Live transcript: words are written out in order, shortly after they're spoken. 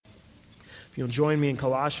If you'll join me in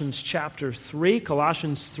Colossians chapter 3.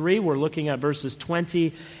 Colossians 3, we're looking at verses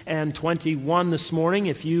 20 and 21 this morning.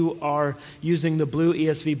 If you are using the blue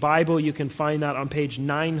ESV Bible, you can find that on page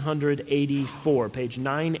 984. Page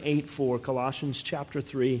 984, Colossians chapter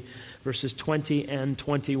 3, verses 20 and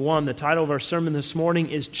 21. The title of our sermon this morning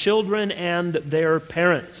is Children and Their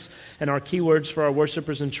Parents. And our key words for our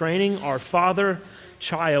worshipers in training are Father,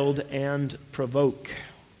 Child, and Provoke.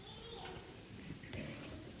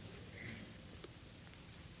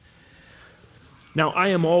 Now, I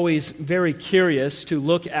am always very curious to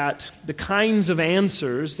look at the kinds of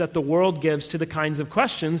answers that the world gives to the kinds of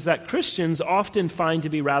questions that Christians often find to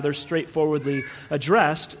be rather straightforwardly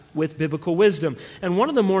addressed with biblical wisdom. And one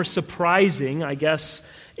of the more surprising,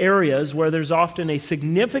 areas where there's often a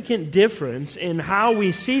significant difference in how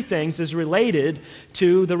we see things is related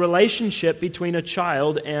to the relationship between a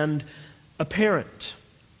child and a parent.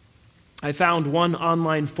 I found one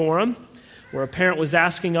online forum where a parent was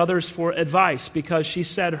asking others for advice because she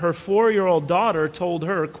said her 4-year-old daughter told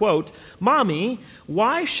her, quote, "Mommy,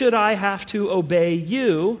 why should I have to obey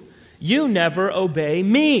you? You never obey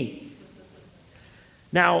me."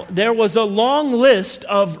 Now, there was a long list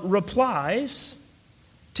of replies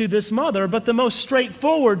to this mother, but the most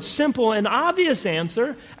straightforward, simple, and obvious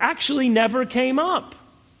answer actually never came up.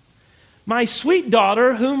 "My sweet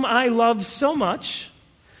daughter, whom I love so much,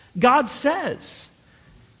 God says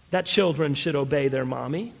that children should obey their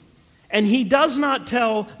mommy, and He does not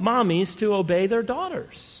tell mommies to obey their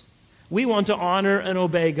daughters. We want to honor and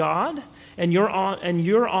obey God, and you're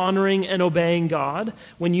honoring and obeying God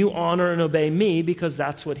when you honor and obey me because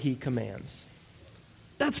that's what He commands."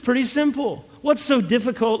 That's pretty simple. What's so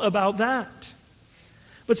difficult about that?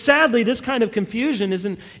 But sadly, this kind of confusion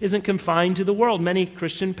isn't confined to the world. Many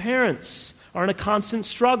Christian parents are in a constant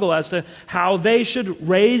struggle as to how they should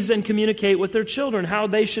raise and communicate with their children, how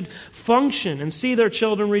they should function and see their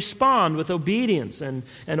children respond with obedience and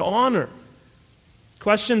honor.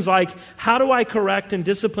 Questions like, how do I correct and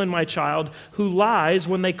discipline my child who lies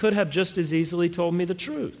when they could have just as easily told me the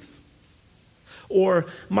truth? Or,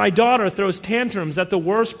 my daughter throws tantrums at the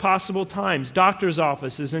worst possible times, doctor's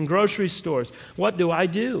offices and grocery stores. What do I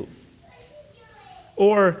do?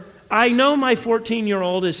 Or, I know my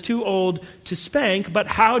 14-year-old is too old to spank, but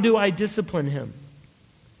how do I discipline him?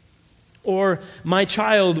 Or, my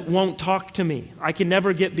child won't talk to me. I can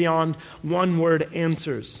never get beyond one-word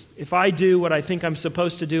answers. If I do what I think I'm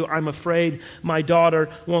supposed to do, I'm afraid my daughter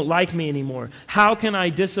won't like me anymore. How can I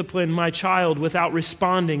discipline my child without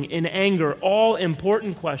responding in anger? All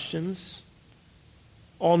important questions,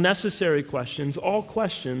 all necessary questions, all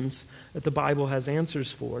questions that the Bible has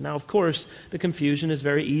answers for. Now, of course, the confusion is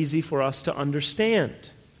very easy for us to understand.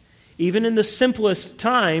 Even in the simplest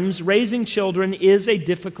times, raising children is a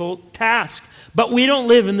difficult task. But we don't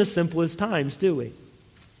live in the simplest times, do we?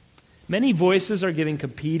 Many voices are giving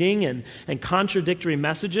competing and contradictory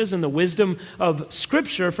messages, and the wisdom of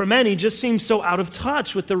Scripture for many just seems so out of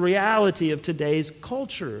touch with the reality of today's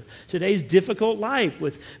culture, today's difficult life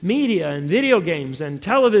with media and video games and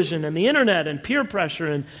television and the internet and peer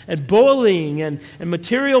pressure and bullying and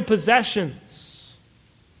material possessions.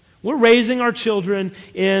 We're raising our children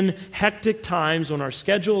in hectic times when our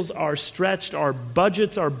schedules are stretched, our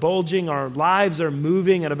budgets are bulging, our lives are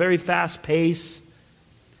moving at a very fast pace.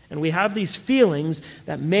 And we have these feelings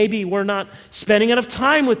that maybe we're not spending enough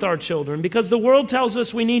time with our children because the world tells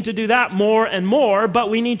us we need to do that more and more, but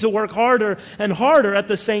we need to work harder and harder at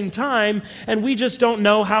the same time, and we just don't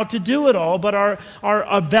know how to do it all. But our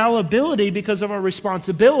availability because of our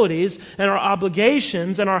responsibilities and our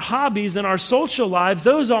obligations and our hobbies and our social lives,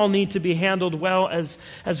 those all need to be handled well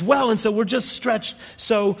as well. And so we're just stretched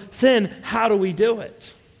so thin. How do we do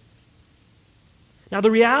it? Now,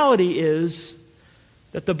 the reality is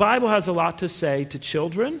that the Bible has a lot to say to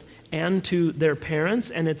children and to their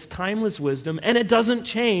parents, and it's timeless wisdom, and it doesn't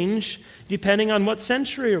change depending on what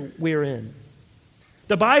century we're in.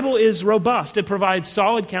 The Bible is robust. It provides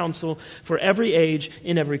solid counsel for every age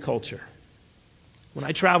in every culture. When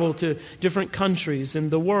I travel to different countries in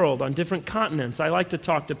the world, on different continents, I like to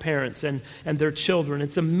talk to parents and their children.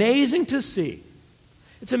 It's amazing to see.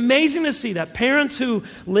 It's amazing to see that parents who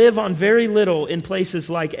live on very little in places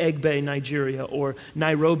like Egbe, Nigeria, or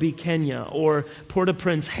Nairobi, Kenya, or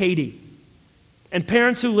Port-au-Prince, Haiti, and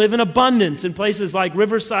parents who live in abundance in places like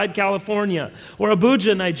Riverside, California, or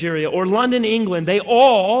Abuja, Nigeria, or London, England, they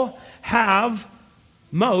all have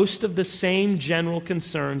most of the same general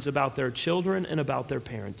concerns about their children and about their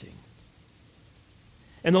parenting.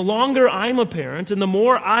 And the longer I'm a parent and the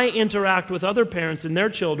more I interact with other parents and their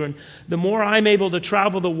children, the more I'm able to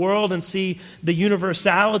travel the world and see the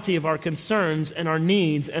universality of our concerns and our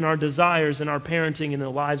needs and our desires and our parenting in the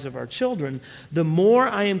lives of our children, the more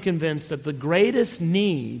I am convinced that the greatest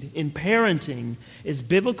need in parenting is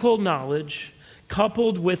biblical knowledge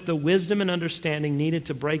coupled with the wisdom and understanding needed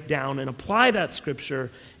to break down and apply that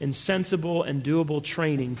Scripture in sensible and doable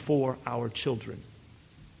training for our children.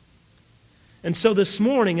 And so this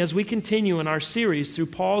morning, as we continue in our series through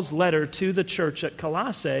Paul's letter to the church at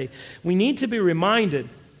Colossae, we need to be reminded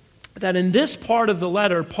that in this part of the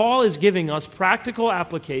letter, Paul is giving us practical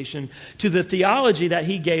application to the theology that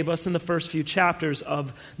he gave us in the first few chapters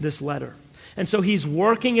of this letter. And so he's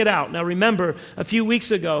working it out. Now remember, a few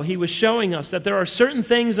weeks ago, he was showing us that there are certain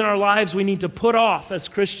things in our lives we need to put off as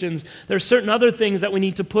Christians. There are certain other things that we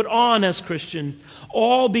need to put on as Christians,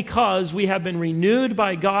 all because we have been renewed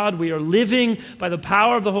by God. We are living by the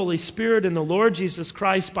power of the Holy Spirit in the Lord Jesus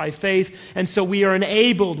Christ by faith. And so we are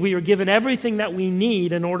enabled, we are given everything that we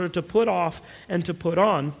need in order to put off and to put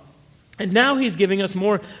on. And now he's giving us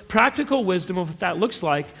more practical wisdom of what that looks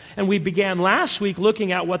like. And we began last week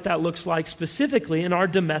looking at what that looks like specifically in our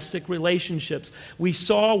domestic relationships. We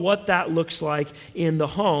saw what that looks like in the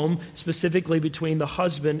home, specifically between the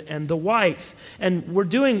husband and the wife. And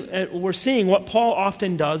we're seeing what Paul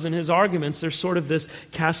often does in his arguments. There's sort of this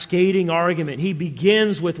cascading argument. He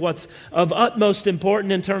begins with what's of utmost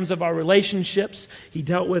importance in terms of our relationships. He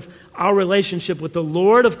dealt with our relationship with the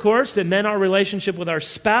Lord, of course, and then our relationship with our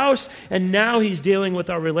spouse. And now he's dealing with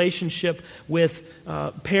our relationship with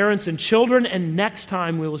parents and children. And next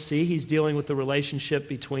time we will see he's dealing with the relationship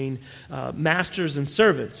between masters and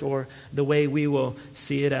servants, or the way we will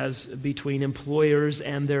see it as between employers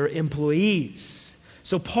and their employees.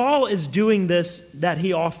 So Paul is doing this that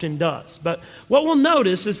he often does. But what we'll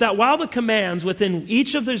notice is that while the commands within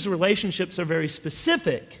each of these relationships are very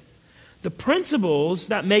specific, the principles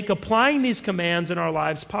that make applying these commands in our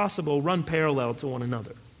lives possible run parallel to one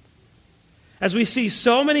another. As we see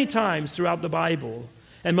so many times throughout the Bible,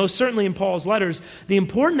 and most certainly in Paul's letters, the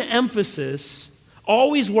important emphasis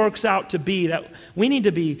always works out to be that we need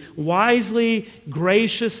to be wisely,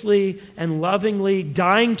 graciously, and lovingly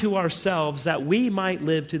dying to ourselves that we might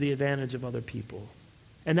live to the advantage of other people.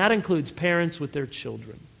 And that includes parents with their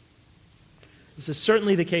children. This is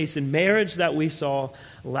certainly the case in marriage that we saw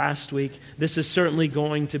last week. This is certainly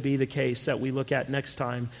going to be the case that we look at next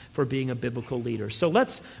time for being a biblical leader. So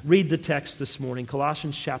let's read the text this morning,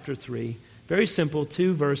 Colossians chapter 3. Very simple,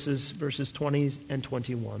 2 verses 20 and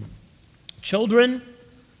 21. Children,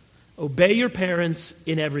 obey your parents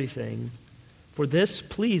in everything, for this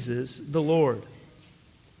pleases the Lord.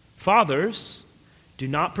 Fathers, do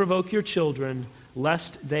not provoke your children,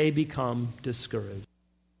 lest they become discouraged.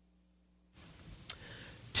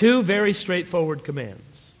 Two very straightforward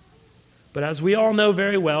commands. But as we all know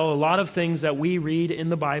very well, a lot of things that we read in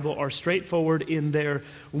the Bible are straightforward in their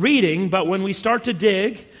reading, but when we start to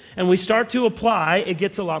dig and we start to apply, it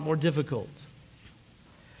gets a lot more difficult.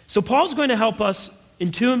 So Paul's going to help us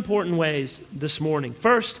in two important ways this morning.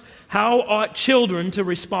 First, how ought children to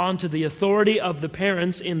respond to the authority of the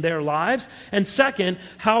parents in their lives? And second,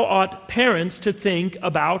 how ought parents to think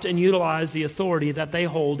about and utilize the authority that they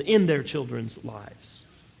hold in their children's lives?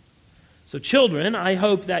 So children, I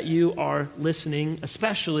hope that you are listening,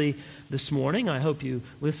 especially this morning. I hope you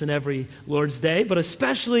listen every Lord's Day, but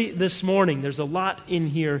especially this morning. There's a lot in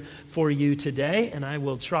here for you today, and I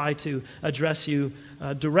will try to address you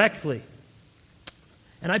directly.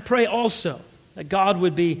 And I pray also that God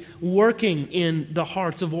would be working in the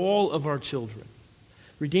hearts of all of our children.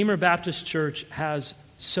 Redeemer Baptist Church has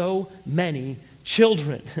so many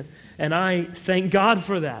children, and I thank God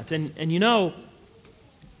for that. And you know,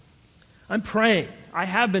 I'm praying, I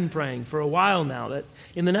have been praying for a while now, that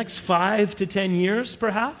in the next 5 to 10 years,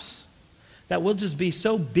 perhaps, that we'll just be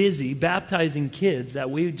so busy baptizing kids that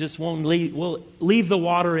we just we'll leave the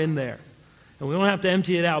water in there. And we won't have to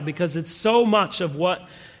empty it out because it's so much of what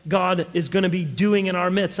God is going to be doing in our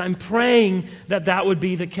midst. I'm praying that that would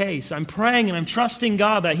be the case. I'm praying and I'm trusting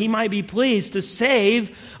God that He might be pleased to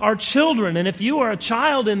save our children. And if you are a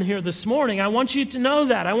child in here this morning, I want you to know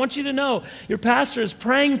that. I want you to know your pastor is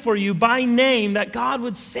praying for you by name that God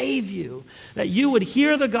would save you, that you would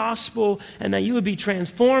hear the gospel and that you would be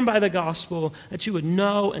transformed by the gospel, that you would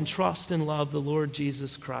know and trust and love the Lord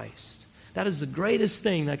Jesus Christ. That is the greatest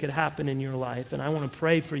thing that could happen in your life, and I want to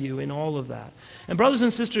pray for you in all of that. And brothers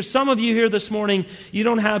and sisters, some of you here this morning, you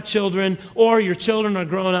don't have children, or your children are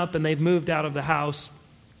grown up and they've moved out of the house.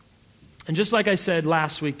 And just like I said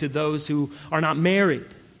last week to those who are not married,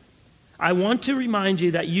 I want to remind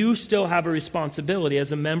you that you still have a responsibility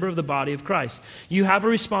as a member of the body of Christ. You have a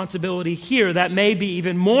responsibility here that may be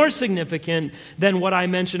even more significant than what I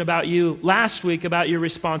mentioned about you last week about your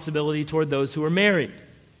responsibility toward those who are married.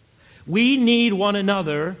 We need one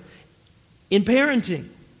another in parenting.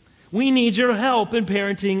 We need your help in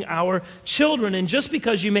parenting our children. And just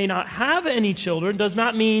because you may not have any children does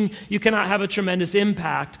not mean you cannot have a tremendous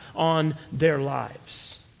impact on their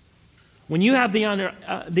lives. When you have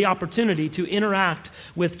the opportunity to interact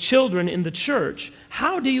with children in the church,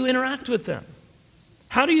 how do you interact with them?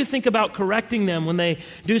 How do you think about correcting them when they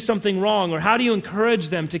do something wrong? Or how do you encourage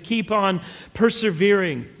them to keep on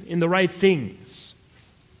persevering in the right things?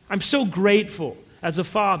 I'm so grateful as a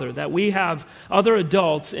father that we have other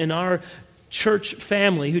adults in our church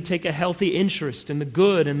family who take a healthy interest in the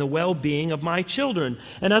good and the well-being of my children.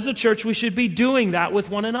 And as a church, we should be doing that with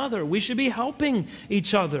one another. We should be helping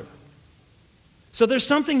each other. So there's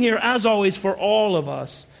something here, as always, for all of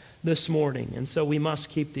us this morning. And so we must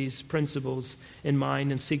keep these principles in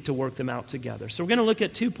mind and seek to work them out together. So we're going to look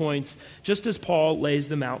at 2 points, just as Paul lays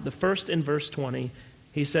them out. The first in verse 20,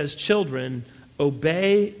 he says, "Children,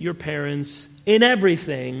 obey your parents in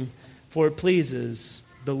everything, for it pleases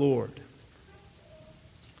the Lord."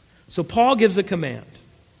 So Paul gives a command.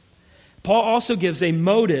 Paul also gives a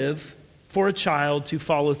motive for a child to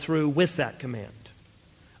follow through with that command.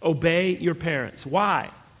 Obey your parents. Why?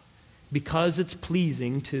 Because it's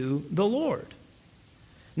pleasing to the Lord.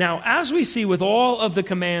 Now, as we see with all of the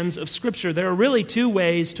commands of Scripture, there are really 2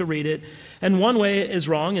 ways to read it, and one way is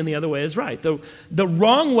wrong and the other way is right. The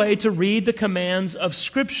wrong way to read the commands of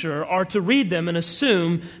Scripture are to read them and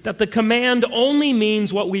assume that the command only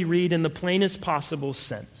means what we read in the plainest possible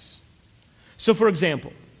sense. So, for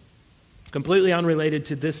example, completely unrelated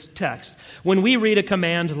to this text, when we read a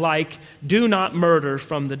command like, "Do not murder"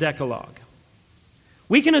 from the Decalogue,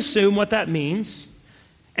 we can assume what that means.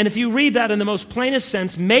 And if you read that in the most plainest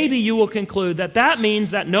sense, maybe you will conclude that that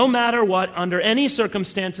means that no matter what, under any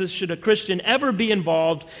circumstances, should a Christian ever be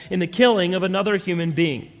involved in the killing of another human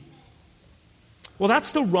being. Well,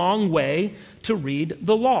 that's the wrong way to read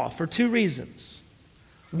the law for 2 reasons.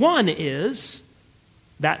 One is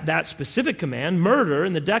that specific command, murder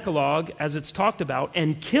in the Decalogue, as it's talked about,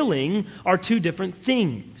 and killing are 2 different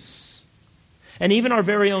things. And even our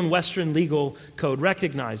very own Western legal code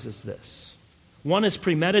recognizes this. One is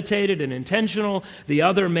premeditated and intentional. The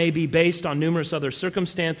other may be based on numerous other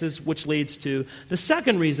circumstances, which leads to the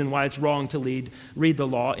second reason why it's wrong to read the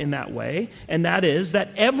law in that way, and that is that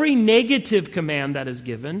every negative command that is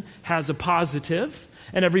given has a positive,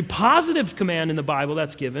 and every positive command in the Bible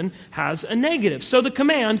that's given has a negative. So the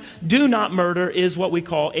command, "do not murder," is what we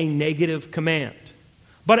call a negative command.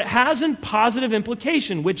 But it has a positive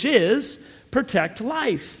implication, which is protect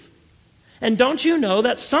life. And don't you know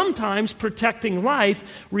that sometimes protecting life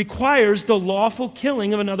requires the lawful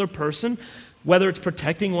killing of another person, whether it's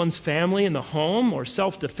protecting one's family in the home, or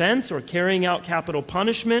self-defense, or carrying out capital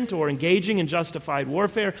punishment, or engaging in justified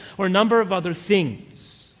warfare, or a number of other things.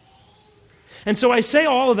 And so I say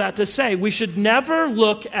all of that to say we should never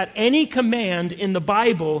look at any command in the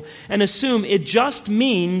Bible and assume it just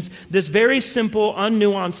means this very simple,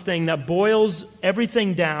 unnuanced thing that boils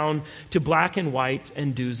everything down to black and white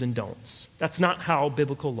and do's and don'ts. That's not how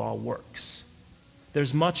biblical law works.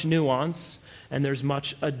 There's much nuance, and there's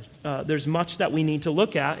much that we need to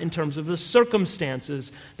look at in terms of the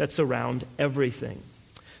circumstances that surround everything.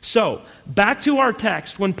 So, back to our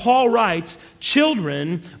text, when Paul writes,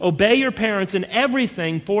 "Children, obey your parents in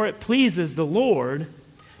everything, for it pleases the Lord,"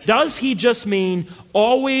 does he just mean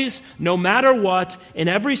always, no matter what, in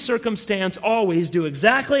every circumstance, always do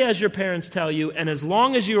exactly as your parents tell you, and as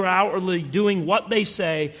long as you're outwardly doing what they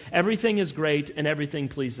say, everything is great and everything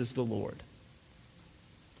pleases the Lord?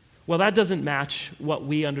 Well, that doesn't match what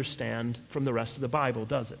we understand from the rest of the Bible,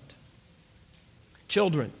 does it?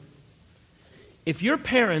 Children, if your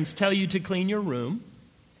parents tell you to clean your room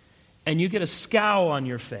and you get a scowl on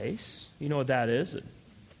your face, you know what that is? It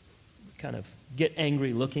kind of get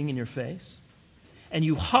angry looking in your face, and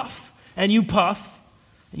you huff and you puff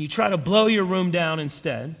and you try to blow your room down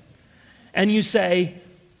instead, and you say,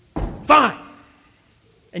 "Fine,"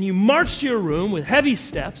 and you march to your room with heavy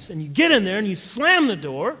steps, and you get in there and you slam the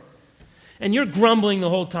door, and you're grumbling the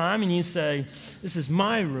whole time, and you say, "This is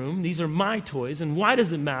my room, these are my toys, and why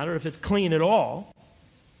does it matter if it's clean at all?"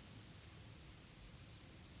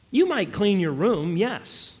 You might clean your room,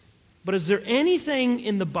 yes, but is there anything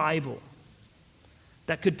in the Bible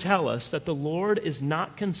that could tell us that the Lord is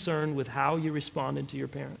not concerned with how you responded to your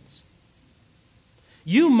parents?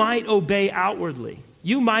 You might obey outwardly,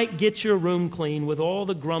 You might get your room clean with all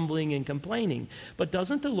the grumbling and complaining. But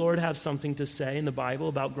doesn't the Lord have something to say in the Bible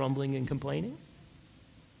about grumbling and complaining?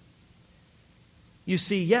 You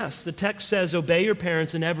see, yes, the text says, obey your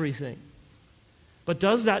parents in everything. But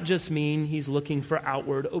does that just mean he's looking for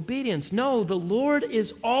outward obedience? No, the Lord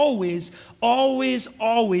is always, always,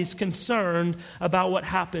 always concerned about what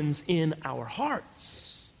happens in our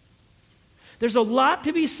hearts. There's a lot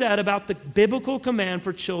to be said about the biblical command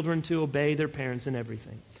for children to obey their parents in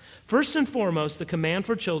everything. First and foremost, the command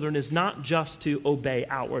for children is not just to obey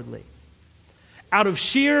outwardly. Out of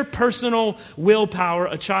sheer personal willpower,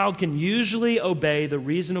 a child can usually obey the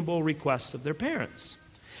reasonable requests of their parents.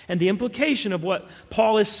 And the implication of what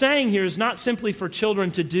Paul is saying here is not simply for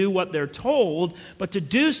children to do what they're told, but to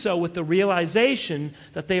do so with the realization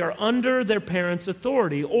that they are under their parents'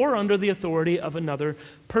 authority or under the authority of another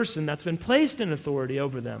person that's been placed in authority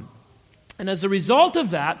over them. And as a result of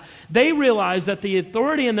that, they realize that the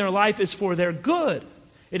authority in their life is for their good.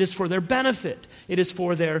 It is for their benefit. It is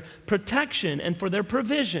for their protection and for their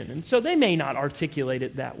provision. And so they may not articulate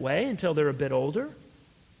it that way until they're a bit older.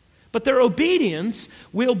 But their obedience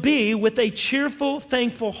will be with a cheerful,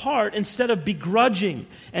 thankful heart instead of begrudging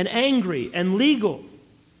and angry and legal.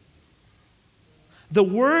 The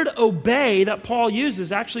word obey that Paul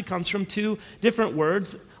uses actually comes from two different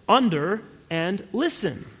words, under and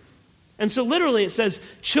listen. And so literally it says,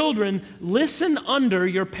 children, listen under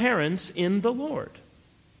your parents in the Lord.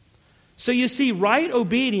 So you see, right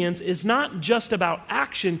obedience is not just about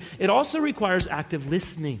action, it also requires active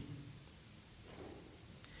listening.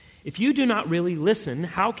 If you do not really listen,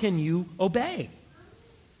 how can you obey?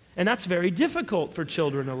 And that's very difficult for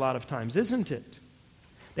children a lot of times, isn't it?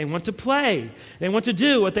 They want to play. They want to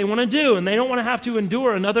do what they want to do, and they don't want to have to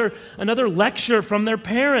endure another lecture from their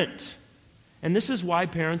parent. And this is why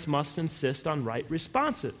parents must insist on right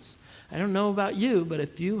responses. I don't know about you, but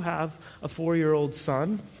if you have a 4-year-old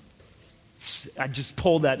son, I just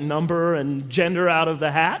pulled that number and gender out of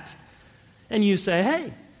the hat, and you say,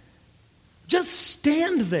 hey, just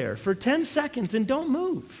stand there for 10 seconds and don't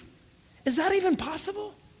move. Is that even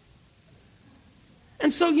possible?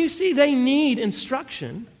 And so you see, they need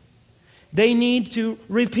instruction. They need to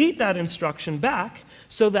repeat that instruction back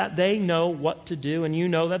so that they know what to do and you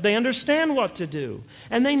know that they understand what to do.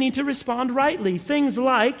 And they need to respond rightly. Things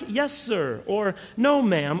like, yes, sir, or no,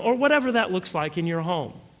 ma'am, or whatever that looks like in your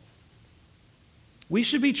home. We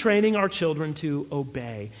should be training our children to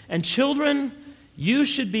obey. And children, you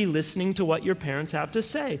should be listening to what your parents have to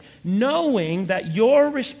say, knowing that your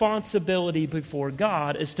responsibility before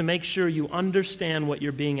God is to make sure you understand what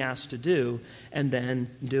you're being asked to do and then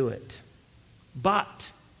do it.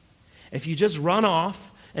 But if you just run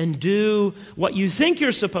off and do what you think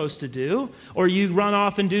you're supposed to do, or you run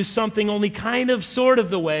off and do something only kind of sort of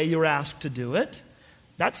the way you're asked to do it,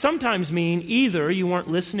 that sometimes means either you weren't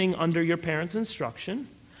listening under your parents' instruction,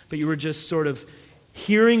 but you were just sort of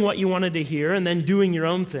hearing what you wanted to hear and then doing your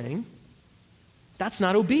own thing. That's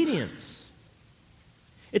not obedience.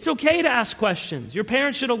 It's okay to ask questions. Your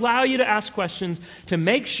parents should allow you to ask questions to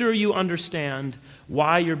make sure you understand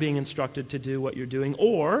why you're being instructed to do what you're doing,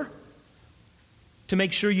 or to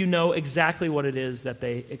make sure you know exactly what it is that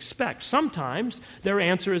they expect. Sometimes their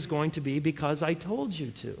answer is going to be because I told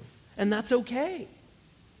you to, and that's okay.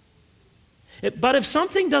 But if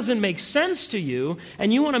something doesn't make sense to you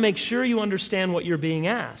and you want to make sure you understand what you're being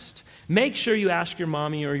asked, make sure you ask your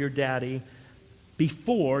mommy or your daddy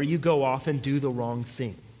before you go off and do the wrong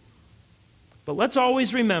thing. But let's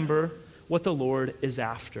always remember what the Lord is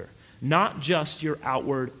after. Not just your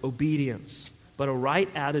outward obedience, but a right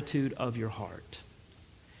attitude of your heart.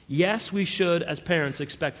 Yes, we should, as parents,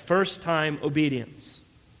 expect first-time obedience.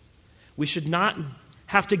 We should not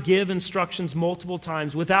have to give instructions multiple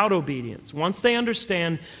times without obedience. Once they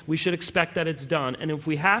understand, we should expect that it's done. And if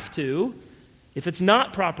we have to, if it's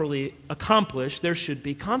not properly accomplished, there should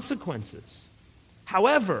be consequences.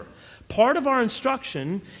 However, part of our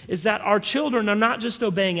instruction is that our children are not just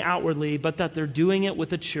obeying outwardly, but that they're doing it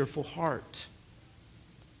with a cheerful heart.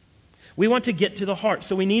 We want to get to the heart,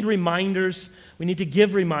 so we need reminders. We need to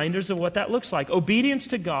give reminders of what that looks like. Obedience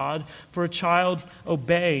to God for a child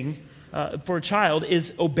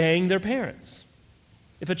is obeying their parents.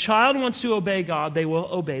 If a child wants to obey God, they will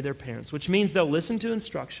obey their parents, which means they'll listen to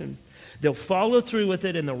instruction, they'll follow through with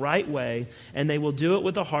it in the right way, and they will do it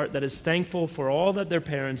with a heart that is thankful for all that their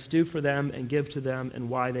parents do for them and give to them and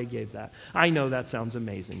why they gave that. I know that sounds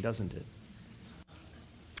amazing, doesn't it?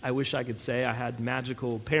 I wish I could say I had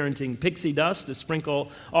magical parenting pixie dust to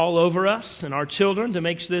sprinkle all over us and our children to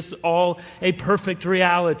make this all a perfect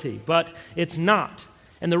reality, but it's not.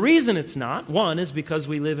 And the reason it's not, one, is because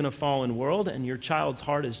we live in a fallen world and your child's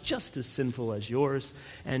heart is just as sinful as yours.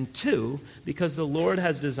 And two, because the Lord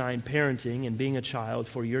has designed parenting and being a child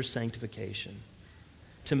for your sanctification,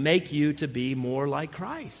 to make you to be more like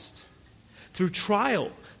Christ through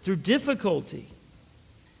trial, through difficulty.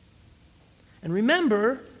 And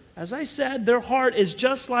remember, as I said, their heart is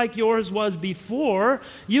just like yours was before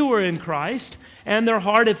you were in Christ, and their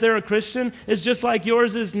heart, if they're a Christian, is just like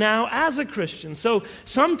yours is now as a Christian. So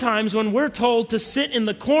sometimes when we're told to sit in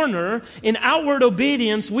the corner, in outward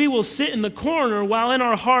obedience, we will sit in the corner while in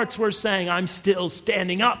our hearts we're saying, I'm still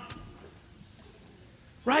standing up.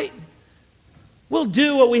 Right? We'll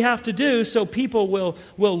do what we have to do so people will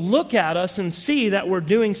look at us and see that we're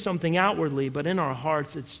doing something outwardly, but in our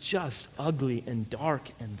hearts it's just ugly and dark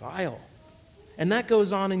and vile. And that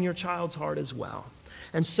goes on in your child's heart as well.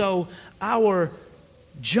 And so our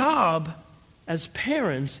job as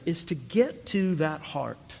parents is to get to that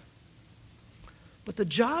heart. But the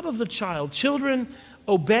job of the child, children,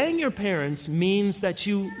 obeying your parents means that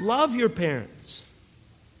you love your parents.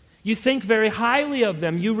 You think very highly of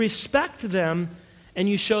them. You respect them, and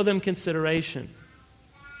you show them consideration.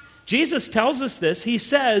 Jesus tells us this. He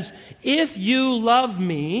says, if you love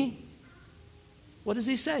me, what does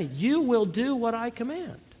he say? You will do what I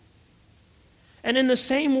command. And in the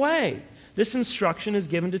same way, this instruction is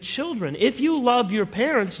given to children. If you love your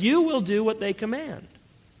parents, you will do what they command.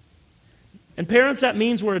 And parents, that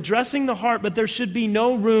means we're addressing the heart, but there should be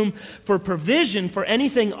no room for provision for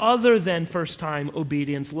anything other than first-time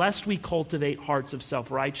obedience, lest we cultivate hearts of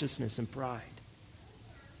self-righteousness and pride.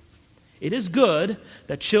 It is good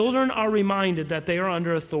that children are reminded that they are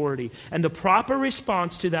under authority, and the proper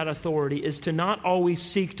response to that authority is to not always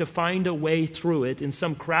seek to find a way through it in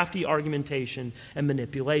some crafty argumentation and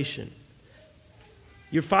manipulation.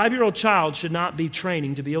 Your 5-year-old child should not be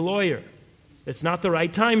training to be a lawyer. It's not the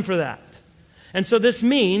right time for that. And so this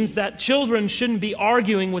means that children shouldn't be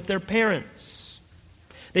arguing with their parents.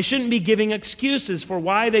 They shouldn't be giving excuses for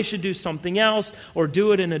why they should do something else or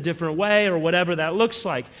do it in a different way or whatever that looks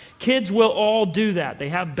like. Kids will all do that. They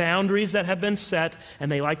have boundaries that have been set, and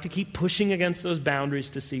they like to keep pushing against those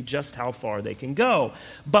boundaries to see just how far they can go.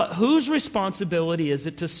 But whose responsibility is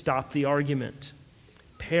it to stop the argument?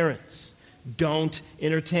 Parents. Don't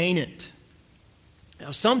entertain it. Now,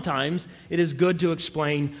 sometimes it is good to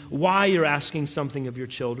explain why you're asking something of your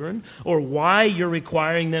children or why you're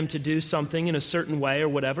requiring them to do something in a certain way or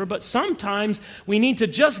whatever, but sometimes we need to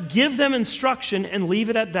just give them instruction and leave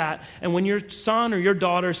it at that. And when your son or your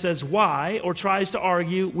daughter says why or tries to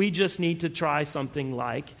argue, we just need to try something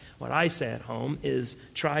like what I say at home is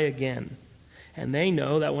try again. And they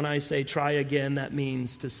know that when I say try again, that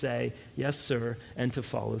means to say yes, sir, and to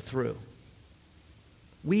follow through.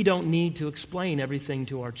 We don't need to explain everything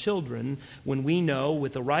to our children when we know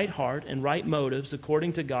with the right heart and right motives,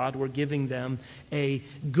 according to God, we're giving them a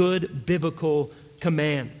good biblical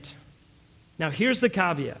command. Now, here's the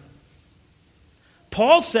caveat.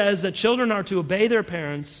 Paul says that children are to obey their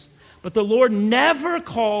parents, but the Lord never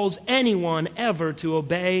calls anyone ever to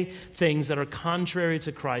obey things that are contrary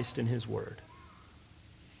to Christ and His Word.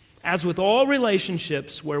 As with all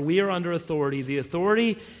relationships where we are under authority, the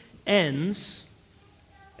authority ends,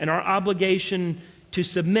 and our obligation to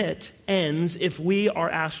submit ends if we are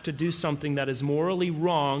asked to do something that is morally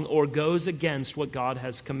wrong or goes against what God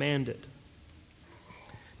has commanded.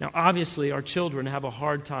 Now, obviously, our children have a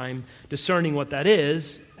hard time discerning what that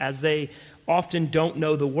is, as they often don't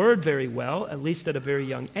know the Word very well, at least at a very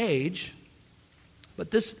young age. But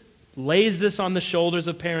this lays this on the shoulders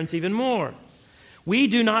of parents even more. We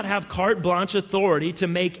do not have carte blanche authority to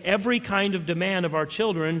make every kind of demand of our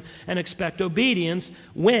children and expect obedience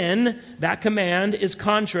when that command is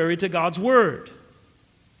contrary to God's Word.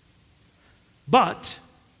 But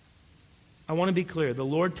I want to be clear, the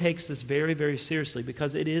Lord takes this very, very seriously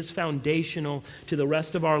because it is foundational to the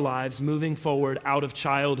rest of our lives moving forward out of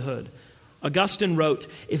childhood. Augustine wrote,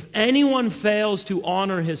 "If anyone fails to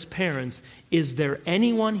honor his parents, is there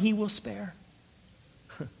anyone he will spare?"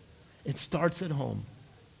 It starts at home.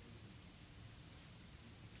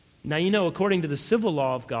 Now, you know, according to the civil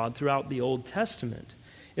law of God throughout the Old Testament,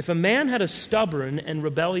 if a man had a stubborn and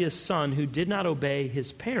rebellious son who did not obey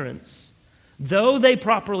his parents, though they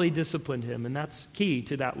properly disciplined him, and that's key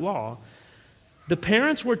to that law, the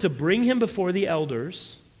parents were to bring him before the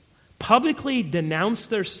elders, publicly denounce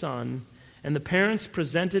their son, and the parents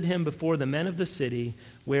presented him before the men of the city,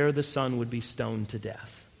 where the son would be stoned to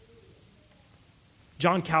death.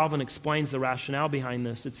 John Calvin explains the rationale behind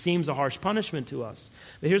this. It seems a harsh punishment to us.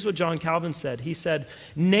 But here's what John Calvin said. He said,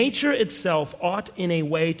 "Nature itself ought in a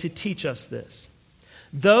way to teach us this.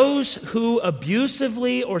 Those who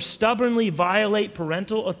abusively or stubbornly violate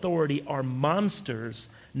parental authority are monsters,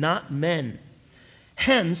 not men.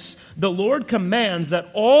 Hence, the Lord commands that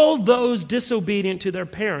all those disobedient to their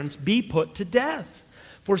parents be put to death.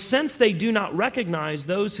 For since they do not recognize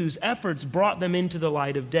those whose efforts brought them into the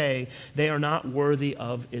light of day, they are not worthy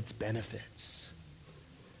of its benefits.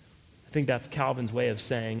 I think that's Calvin's way of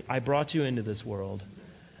saying, I brought you into this world,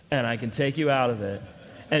 and I can take you out of it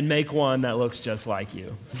and make one that looks just like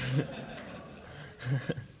you.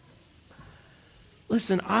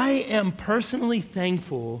 Listen, I am personally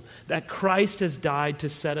thankful that Christ has died to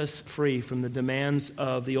set us free from the demands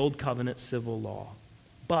of the Old Covenant civil law.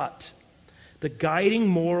 But the guiding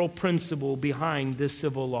moral principle behind this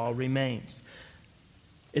civil law remains.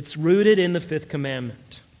 It's rooted in the fifth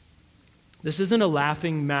commandment. This isn't a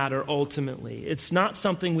laughing matter ultimately. It's not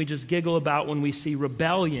something we just giggle about when we see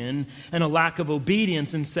rebellion and a lack of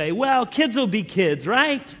obedience and say, well, kids will be kids,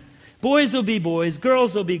 right? Boys will be boys,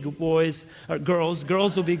 girls will be boys, or girls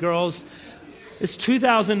will be girls. It's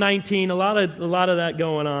 2019, a lot of that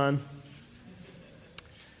going on.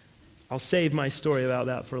 I'll save my story about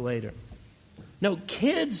that for later. No,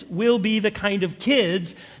 kids will be the kind of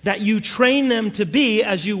kids that you train them to be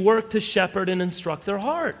as you work to shepherd and instruct their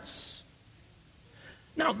hearts.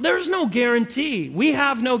 Now, there's no guarantee. We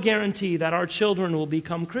have no guarantee that our children will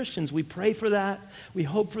become Christians. We pray for that. We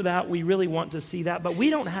hope for that. We really want to see that. But we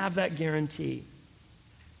don't have that guarantee.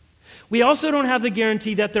 We also don't have the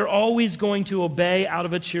guarantee that they're always going to obey out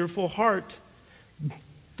of a cheerful heart.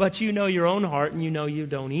 But you know your own heart, and you know you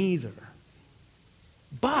don't either.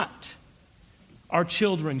 But our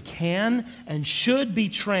children can and should be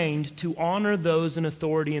trained to honor those in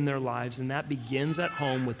authority in their lives, and that begins at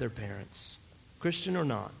home with their parents, Christian or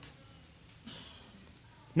not.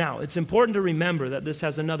 Now, it's important to remember that this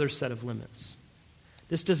has another set of limits.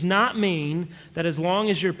 This does not mean that as long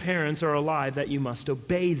as your parents are alive that you must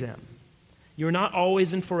obey them. You're not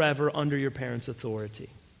always and forever under your parents' authority.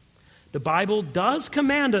 The Bible does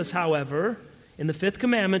command us, however, in the fifth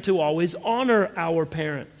commandment to always honor our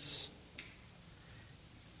parents.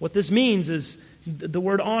 What this means is, the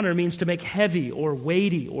word honor means to make heavy or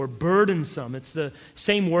weighty or burdensome. It's the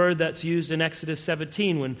same word that's used in Exodus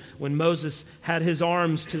 17 when Moses had his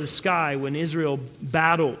arms to the sky when Israel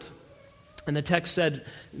battled. And the text said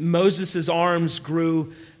Moses' arms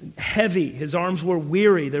grew heavy. His arms were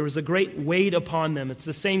weary. There was a great weight upon them. It's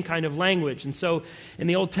the same kind of language. And so in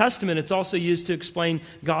the Old Testament, it's also used to explain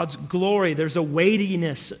God's glory. There's a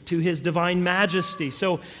weightiness to his divine majesty.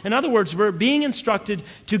 So in other words, we're being instructed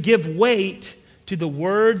to give weight to the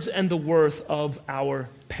words and the worth of our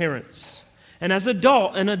parents. And as an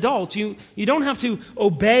adult, you don't have to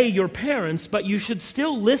obey your parents, but you should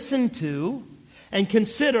still listen to and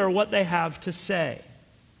consider what they have to say.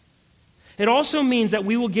 It also means that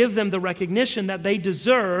we will give them the recognition that they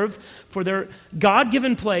deserve for their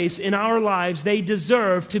God-given place in our lives. They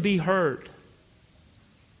deserve to be heard.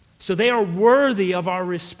 So they are worthy of our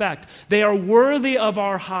respect. They are worthy of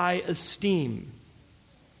our high esteem.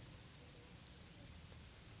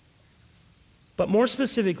 But more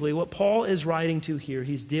specifically, what Paul is writing to here,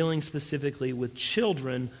 he's dealing specifically with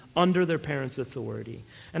children under their parents' authority.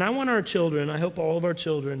 And I want our children, I hope all of our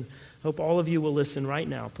children, hope all of you will listen right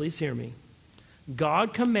now. Please hear me.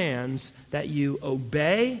 God commands that you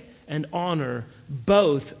obey and honor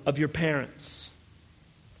both of your parents.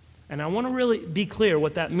 And I want to really be clear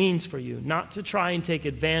what that means for you, not to try and take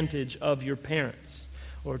advantage of your parents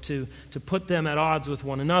or to put them at odds with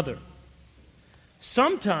one another.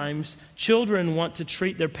 Sometimes children want to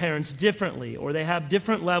treat their parents differently, or they have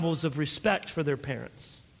different levels of respect for their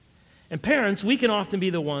parents. And parents, we can often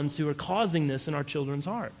be the ones who are causing this in our children's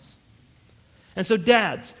hearts. And so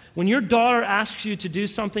dads, when your daughter asks you to do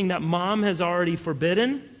something that mom has already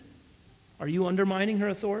forbidden, are you undermining her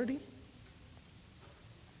authority?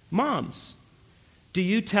 Moms, do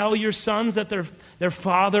you tell your sons that their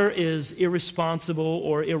father is irresponsible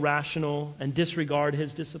or irrational and disregard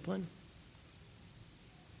his discipline?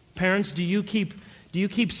 Parents, do you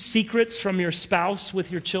keep secrets from your spouse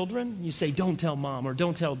with your children? You say, don't tell mom or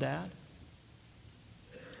don't tell dad.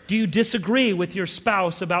 Do you disagree with your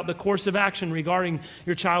spouse about the course of action regarding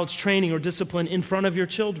your child's training or discipline in front of your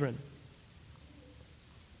children?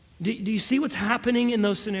 Do you see what's happening in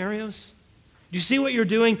those scenarios? Do you see what you're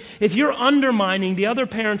doing? If you're undermining the other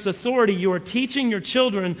parent's authority, you are teaching your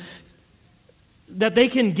children that they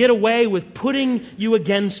can get away with putting you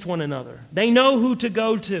against one another. They know who to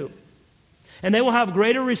go to. And they will have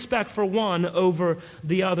greater respect for one over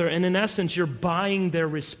the other. And in essence, you're buying their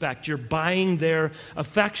respect. You're buying their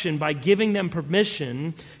affection by giving them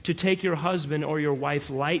permission to take your husband or your wife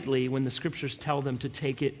lightly when the Scriptures tell them to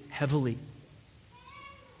take it heavily.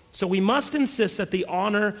 So we must insist that they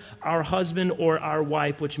honor our husband or our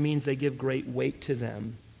wife, which means they give great weight to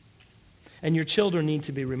them. And your children need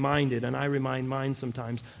to be reminded, and I remind mine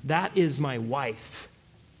sometimes, that is my wife.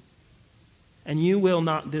 And you will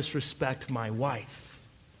not disrespect my wife.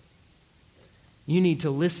 You need to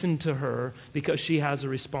listen to her because she has a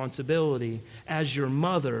responsibility as your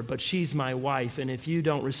mother, but she's my wife, and if you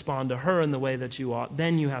don't respond to her in the way that you ought,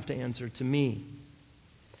 then you have to answer to me.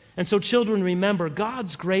 And so children, remember,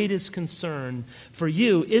 God's greatest concern for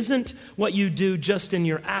you isn't what you do just in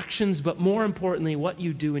your actions, but more importantly, what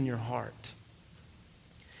you do in your heart.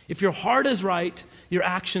 If your heart is right, your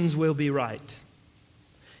actions will be right.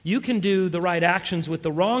 You can do the right actions with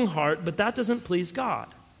the wrong heart, but that doesn't please God.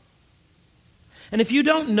 And if you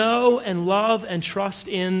don't know and love and trust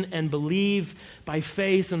in and believe by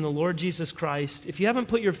faith in the Lord Jesus Christ, if you haven't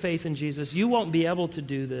put your faith in Jesus, you won't be able to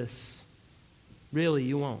do this. Really,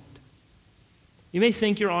 you won't. You may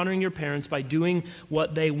think you're honoring your parents by doing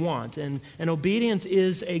what they want, and obedience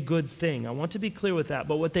is a good thing. I want to be clear with that.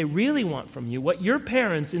 But what they really want from you, what your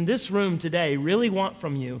parents in this room today really want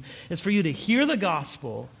from you, is for you to hear the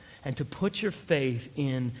gospel and to put your faith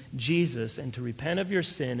in Jesus and to repent of your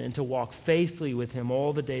sin and to walk faithfully with Him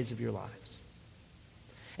all the days of your lives.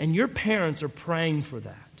 And your parents are praying for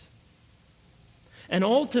that. And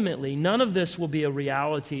ultimately, none of this will be a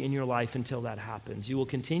reality in your life until that happens. You will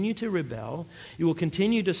continue to rebel. You will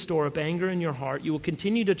continue to store up anger in your heart. You will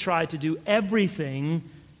continue to try to do everything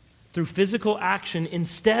through physical action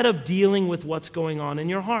instead of dealing with what's going on in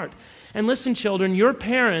your heart. And listen, children, your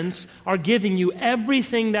parents are giving you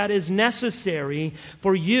everything that is necessary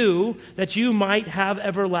for you that you might have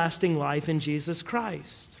everlasting life in Jesus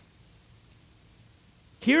Christ.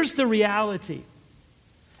 Here's the reality.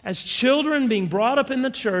 As children being brought up in the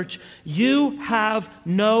church, you have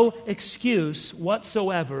no excuse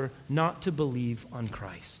whatsoever not to believe on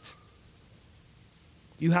Christ.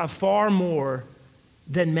 You have far more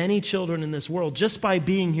than many children in this world just by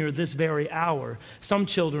being here this very hour. Some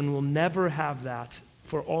children will never have that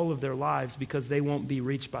for all of their lives because they won't be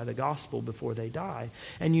reached by the gospel before they die.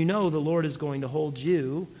 And you know the Lord is going to hold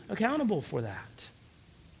you accountable for that.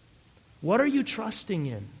 What are you trusting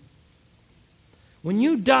in? When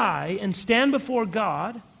you die and stand before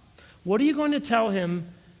God, what are you going to tell Him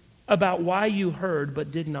about why you heard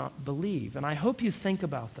but did not believe? And I hope you think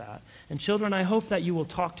about that. And children, I hope that you will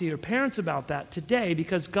talk to your parents about that today,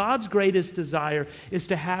 because God's greatest desire is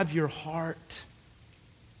to have your heart,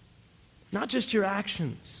 not just your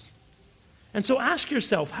actions. And so ask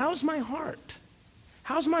yourself, how's my heart?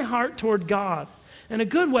 How's my heart toward God? And a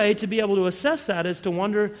good way to be able to assess that is to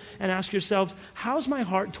wonder and ask yourselves, how's my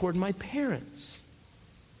heart toward my parents?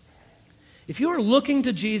 If you are looking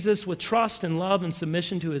to Jesus with trust and love and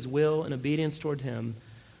submission to His will and obedience toward Him,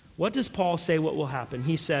 what does Paul say what will happen?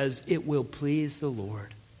 He says, it will please the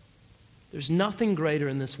Lord. There's nothing greater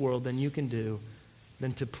in this world than you can do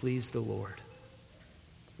than to please the Lord.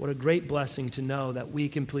 What a great blessing to know that we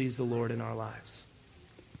can please the Lord in our lives.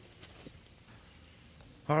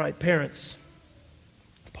 All right, parents.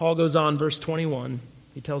 Paul goes on, verse 21.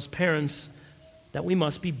 He tells parents that we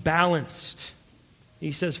must be balanced.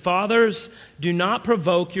 He says, fathers, do not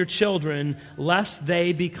provoke your children, lest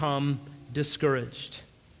they become discouraged.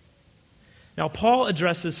 Now, Paul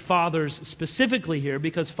addresses fathers specifically here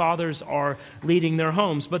because fathers are leading their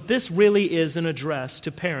homes. But this really is an address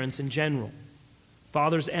to parents in general,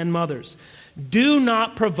 fathers and mothers. Do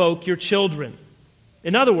not provoke your children.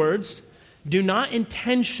 In other words, do not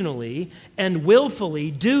intentionally and willfully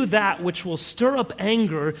do that which will stir up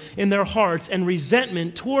anger in their hearts and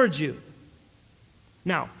resentment towards you.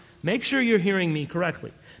 Now, make sure you're hearing me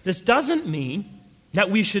correctly. This doesn't mean that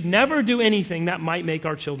we should never do anything that might make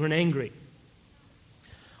our children angry.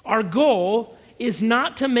 Our goal is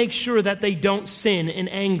not to make sure that they don't sin in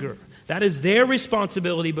anger. That is their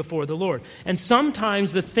responsibility before the Lord. And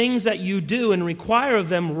sometimes the things that you do and require of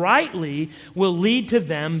them rightly will lead to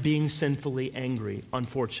them being sinfully angry,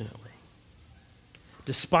 unfortunately.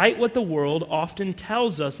 Despite what the world often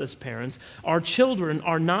tells us as parents, our children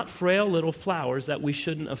are not frail little flowers that we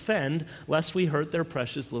shouldn't offend lest we hurt their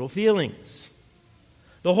precious little feelings.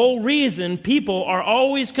 The whole reason people are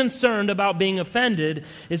always concerned about being offended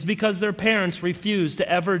is because their parents refused to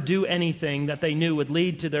ever do anything that they knew would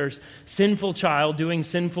lead to their sinful child doing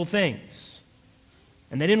sinful things.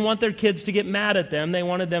 And they didn't want their kids to get mad at them. They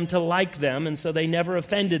wanted them to like them, and so they never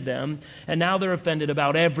offended them. And now they're offended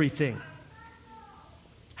about everything.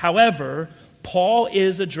 However, Paul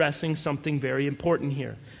is addressing something very important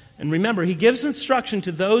here. And remember, he gives instruction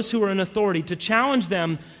to those who are in authority to challenge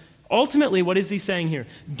them. Ultimately, what is he saying here?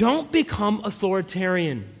 Don't become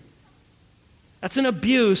authoritarian. That's an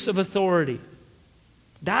abuse of authority.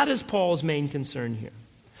 That is Paul's main concern here.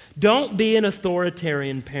 Don't be an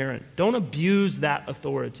authoritarian parent. Don't abuse that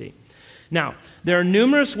authority. Now, there are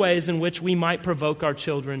numerous ways in which we might provoke our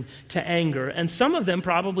children to anger, and some of them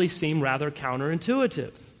probably seem rather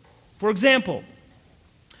counterintuitive. For example,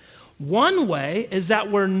 one way is that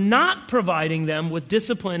we're not providing them with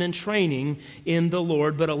discipline and training in the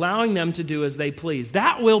Lord, but allowing them to do as they please.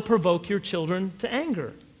 That will provoke your children to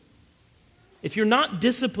anger. If you're not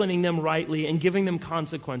disciplining them rightly and giving them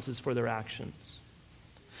consequences for their actions.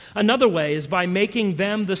 Another way is by making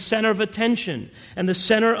them the center of attention and the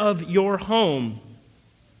center of your home.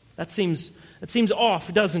 That seems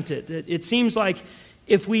off, doesn't it? It seems like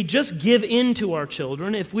if we just give in to our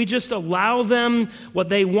children, if we just allow them what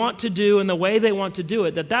they want to do and the way they want to do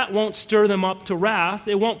it, that won't stir them up to wrath.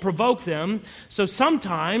 It won't provoke them. So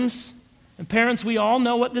sometimes, and parents, we all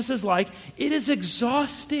know what this is like, it is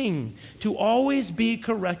exhausting to always be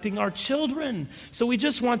correcting our children. So we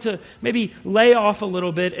just want to maybe lay off a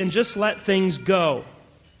little bit and just let things go.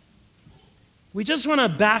 We just want to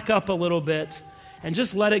back up a little bit and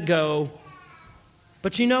just let it go.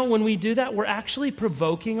 But you know, when we do that, we're actually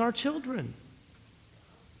provoking our children.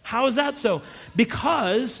 How is that so?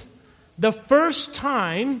 Because the first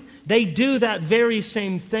time they do that very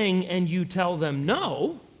same thing and you tell them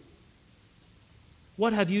no,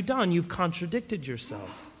 what have you done? You've contradicted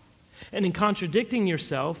yourself. And in contradicting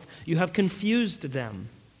yourself, you have confused them.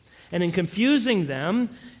 And in confusing them,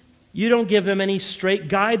 you don't give them any straight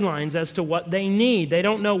guidelines as to what they need. They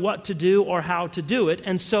don't know what to do or how to do it,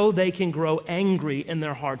 and so they can grow angry in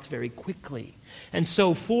their hearts very quickly. And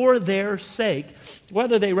so for their sake,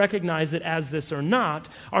 whether they recognize it as this or not,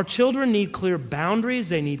 our children need clear boundaries,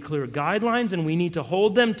 they need clear guidelines, and we need to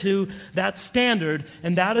hold them to that standard,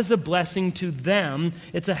 and that is a blessing to them.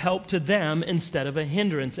 It's a help to them instead of a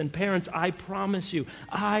hindrance. And parents, I promise you,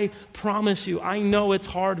 I know it's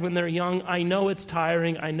hard when they're young, I know it's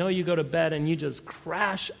tiring, I know you go to bed and you just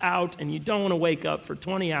crash out and you don't want to wake up for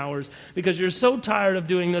 20 hours because you're so tired of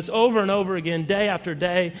doing this over and over again, day after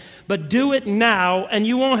day, but do it now and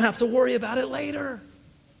you won't have to worry about it later.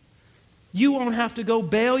 You won't have to go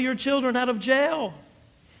bail your children out of jail.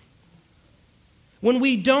 When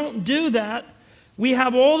we don't do that, we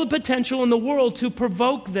have all the potential in the world to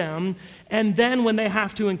provoke them, and then when they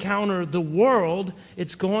have to encounter the world,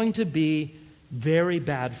 it's going to be very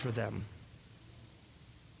bad for them.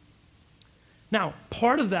 Now,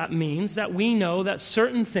 part of that means that we know that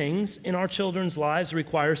certain things in our children's lives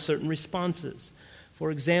require certain responses. For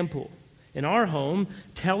example, in our home,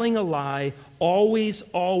 telling a lie always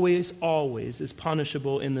is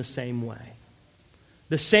punishable in the same way.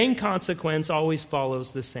 The same consequence always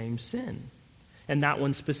follows the same sin. And that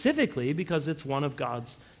one specifically because it's one of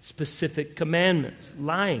God's specific commandments,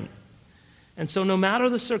 lying. And so no matter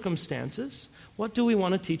the circumstances, what do we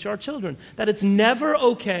want to teach our children? That it's never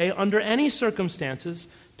okay under any circumstances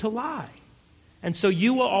to lie. And so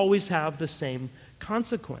you will always have the same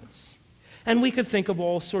consequence. And we could think of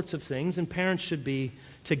all sorts of things, and parents should be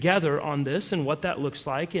together on this and what that looks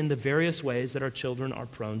like in the various ways that our children are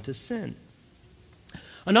prone to sin.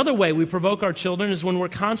 Another way we provoke our children is when we're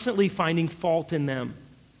constantly finding fault in them.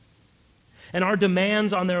 And our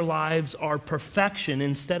demands on their lives are perfection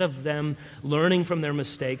instead of them learning from their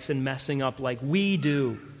mistakes and messing up like we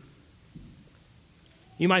do.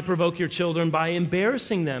 You might provoke your children by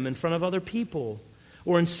embarrassing them in front of other people,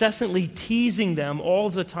 or incessantly teasing them all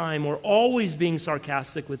the time, or always being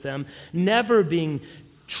sarcastic with them, never being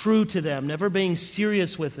true to them, never being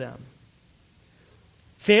serious with them.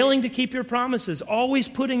 Failing to keep your promises, always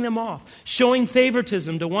putting them off, showing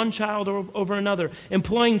favoritism to one child over another,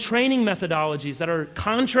 employing training methodologies that are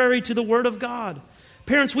contrary to the Word of God.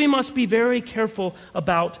 Parents, we must be very careful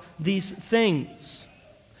about these things.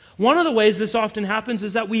 One of the ways this often happens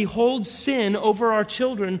is that we hold sin over our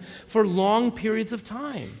children for long periods of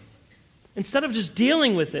time. Instead of just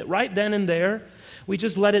dealing with it right then and there, we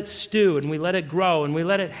just let it stew and we let it grow and we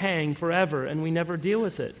let it hang forever and we never deal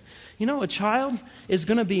with it. You know, a child is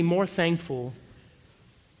going to be more thankful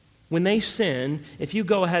when they sin if you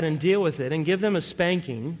go ahead and deal with it and give them a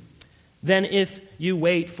spanking than if you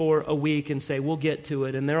wait for a week and say, we'll get to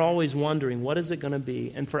it, and they're always wondering, what is it going to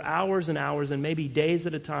be? And for hours and hours and maybe days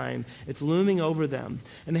at a time, it's looming over them,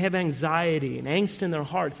 and they have anxiety and angst in their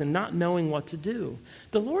hearts and not knowing what to do.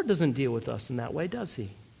 The Lord doesn't deal with us in that way, does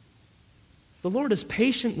He? The Lord is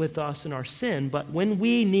patient with us in our sin, but when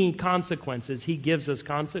we need consequences, he gives us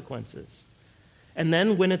consequences. And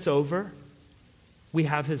then when it's over, we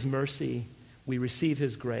have his mercy, we receive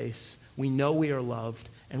his grace, we know we are loved,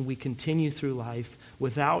 and we continue through life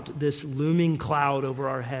without this looming cloud over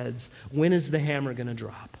our heads. When is the hammer going to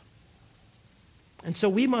drop? And so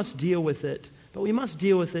we must deal with it, but we must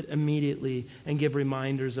deal with it immediately and give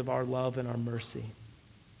reminders of our love and our mercy.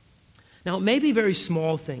 Now, it may be very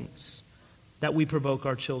small things that we provoke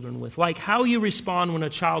our children with, like how you respond when a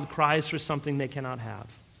child cries for something they cannot have,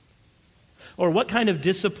 or what kind of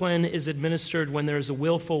discipline is administered when there is a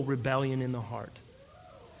willful rebellion in the heart.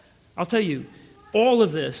 I'll tell you, all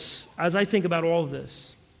of this, as I think about all of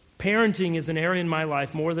this, parenting is an area in my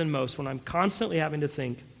life more than most when I'm constantly having to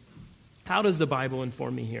think, how does the Bible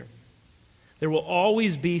inform me here? There will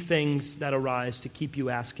always be things that arise to keep you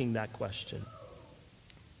asking that question.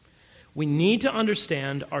 We need to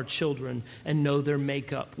understand our children and know their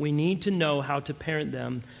makeup. We need to know how to parent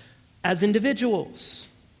them as individuals.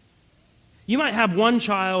 You might have one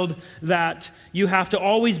child that you have to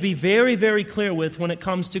always be very, very clear with when it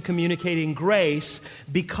comes to communicating grace,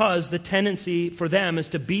 because the tendency for them is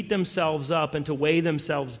to beat themselves up and to weigh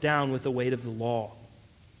themselves down with the weight of the law.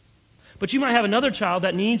 But you might have another child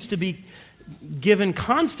that needs to be given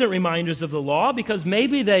constant reminders of the law, because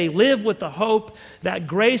maybe they live with the hope that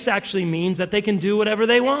grace actually means that they can do whatever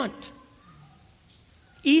they want.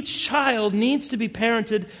 Each child needs to be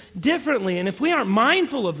parented differently, and if we aren't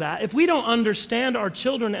mindful of that, if we don't understand our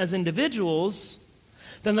children as individuals,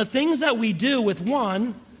 then the things that we do with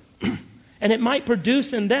one, and it might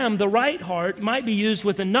produce in them the right heart, might be used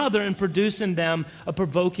with another and produce in them a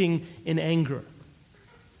provoking in anger.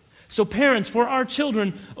 So parents, for our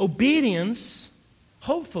children, obedience,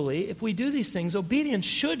 hopefully, if we do these things, obedience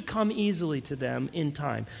should come easily to them in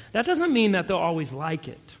time. That doesn't mean that they'll always like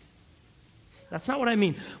it. That's not what I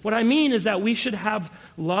mean. What I mean is that we should have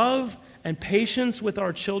love and patience with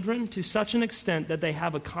our children to such an extent that they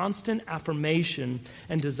have a constant affirmation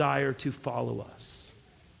and desire to follow us.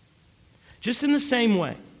 Just in the same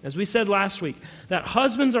way, as we said last week, that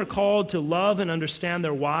husbands are called to love and understand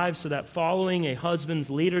their wives, so that following a husband's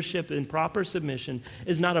leadership in proper submission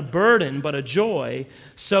is not a burden but a joy,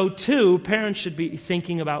 so too parents should be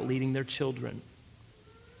thinking about leading their children.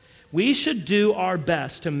 We should do our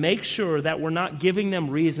best to make sure that we're not giving them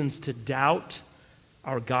reasons to doubt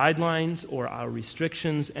our guidelines or our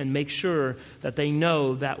restrictions, and make sure that they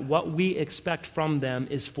know that what we expect from them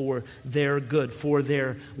is for their good, for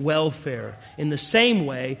their welfare, in the same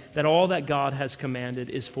way that all that God has commanded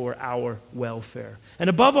is for our welfare. And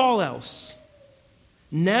above all else,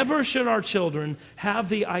 never should our children have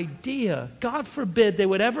the idea, God forbid they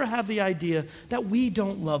would ever have the idea, that we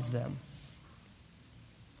don't love them.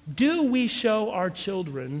 Do we show our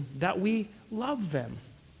children that we love them?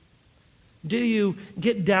 Do you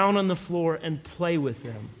get down on the floor and play with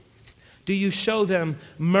them? Do you show them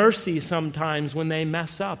mercy sometimes when they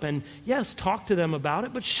mess up? And yes, talk to them about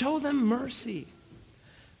it, but show them mercy.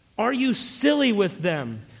 Are you silly with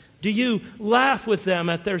them? Do you laugh with them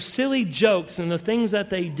at their silly jokes and the things that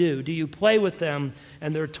they do? Do you play with them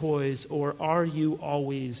and their toys? Or are you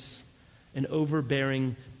always an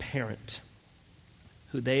overbearing parent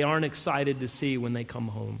who they aren't excited to see when they come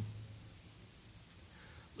home?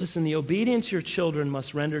 Listen, the obedience your children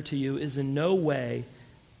must render to you is in no way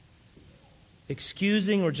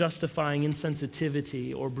excusing or justifying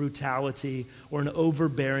insensitivity or brutality or an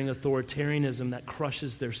overbearing authoritarianism that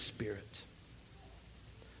crushes their spirit.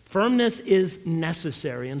 Firmness is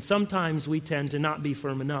necessary, and sometimes we tend to not be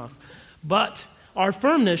firm enough. But our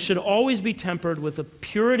firmness should always be tempered with a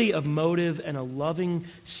purity of motive and a loving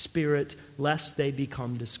spirit, lest they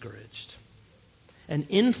become discouraged. An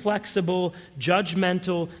inflexible,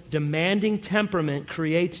 judgmental, demanding temperament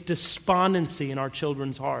creates despondency in our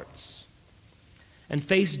children's hearts. And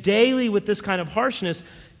faced daily with this kind of harshness,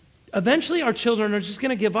 eventually our children are just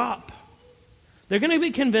going to give up. They're going to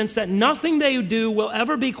be convinced that nothing they do will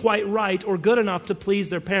ever be quite right or good enough to please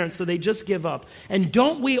their parents, so they just give up. And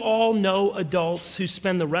don't we all know adults who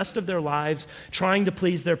spend the rest of their lives trying to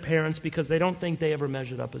please their parents because they don't think they ever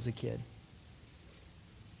measured up as a kid?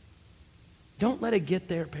 Don't let it get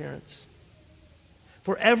there, parents.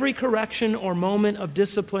 For every correction or moment of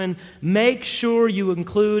discipline, make sure you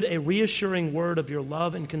include a reassuring word of your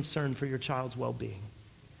love and concern for your child's well-being.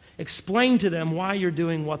 Explain to them why you're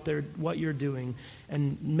doing what you're doing,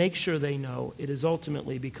 and make sure they know it is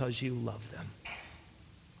ultimately because you love them.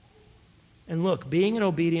 And look, being an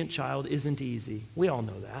obedient child isn't easy. We all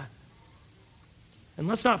know that. And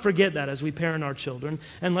let's not forget that as we parent our children,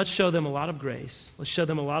 and let's show them a lot of grace. Let's show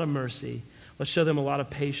them a lot of mercy. Let's show them a lot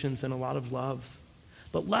of patience and a lot of love.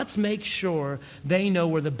 But let's make sure they know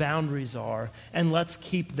where the boundaries are, and let's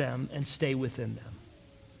keep them and stay within them.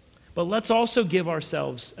 But let's also give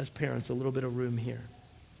ourselves, as parents, a little bit of room here.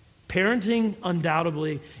 Parenting,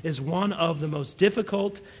 undoubtedly, is one of the most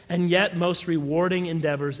difficult and yet most rewarding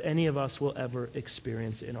endeavors any of us will ever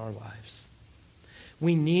experience in our lives.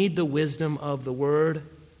 We need the wisdom of the Word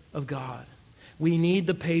of God. We need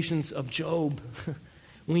the patience of Job.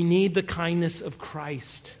 We need the kindness of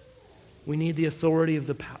Christ. We need the authority of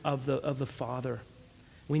the Father.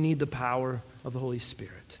 We need the power of the Holy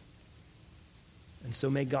Spirit. And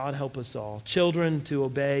so may God help us all. Children, to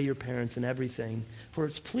obey your parents in everything, for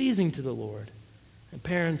it's pleasing to the Lord. And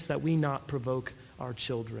parents, that we not provoke our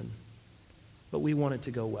children, but we want it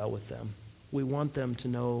to go well with them. We want them to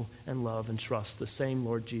know and love and trust the same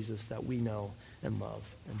Lord Jesus that we know and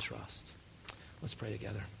love and trust. Let's pray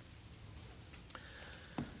together.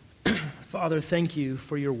 Father, thank you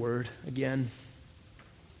for your word again.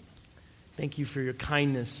 Thank you for your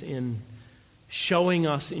kindness in showing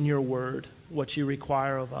us in your word what you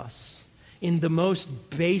require of us in the most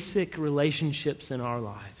basic relationships in our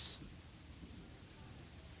lives.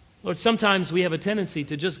 Lord, sometimes we have a tendency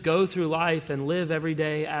to just go through life and live every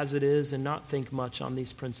day as it is and not think much on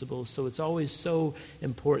these principles. So it's always so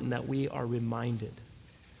important that we are reminded.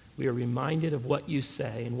 We are reminded of what you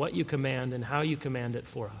say and what you command and how you command it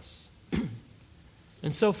for us.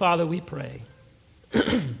 And so, Father, we pray.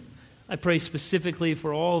 I pray specifically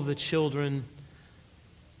for all of the children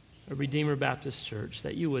of Redeemer Baptist Church,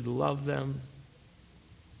 that you would love them,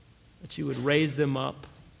 that you would raise them up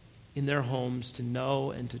in their homes to know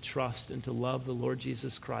and to trust and to love the Lord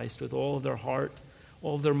Jesus Christ with all of their heart,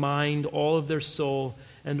 all of their mind, all of their soul,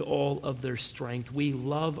 and all of their strength. We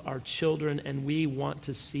love our children, and we want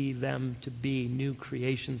to see them to be new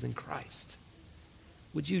creations in Christ.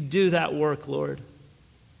 Would you do that work, Lord?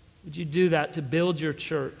 Would you do that to build your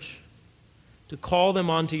church, to call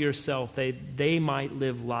them onto yourself, they might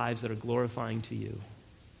live lives that are glorifying to you.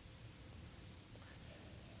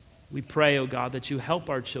 We pray, O God, that you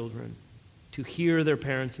help our children to hear their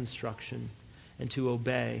parents' instruction and to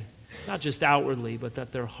obey, not just outwardly, but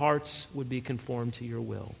that their hearts would be conformed to your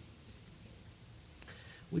will.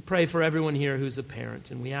 We pray for everyone here who's a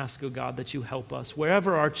parent, and we ask, O God, that you help us,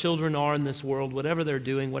 wherever our children are in this world, whatever they're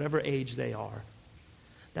doing, whatever age they are,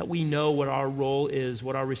 that we know what our role is,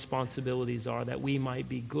 what our responsibilities are, that we might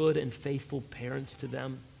be good and faithful parents to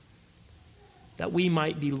them, that we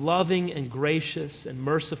might be loving and gracious and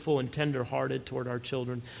merciful and tender-hearted toward our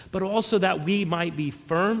children, but also that we might be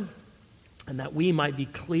firm and that we might be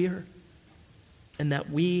clear and that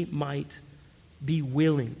we might be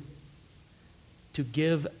willing to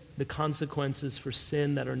give the consequences for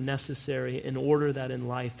sin that are necessary in order that in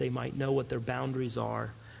life they might know what their boundaries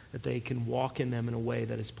are, that they can walk in them in a way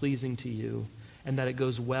that is pleasing to you, and that it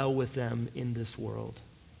goes well with them in this world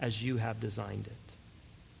as you have designed it.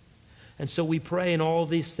 And so we pray in all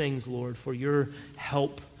these things, Lord, for your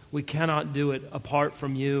help. We cannot do it apart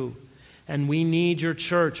from you. And we need your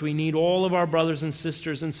church. We need all of our brothers and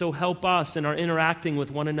sisters. And so help us in our interacting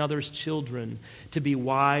with one another's children to be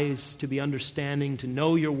wise, to be understanding, to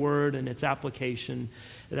know your word and its application,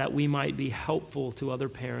 that we might be helpful to other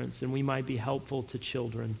parents and we might be helpful to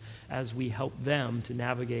children as we help them to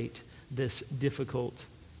navigate this difficult,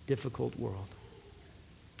 difficult world.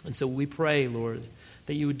 And so we pray, Lord,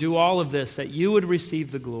 that you would do all of this, that you would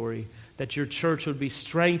receive the glory, that your church would be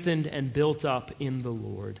strengthened and built up in the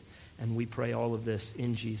Lord. And we pray all of this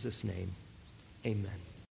in Jesus' name. Amen.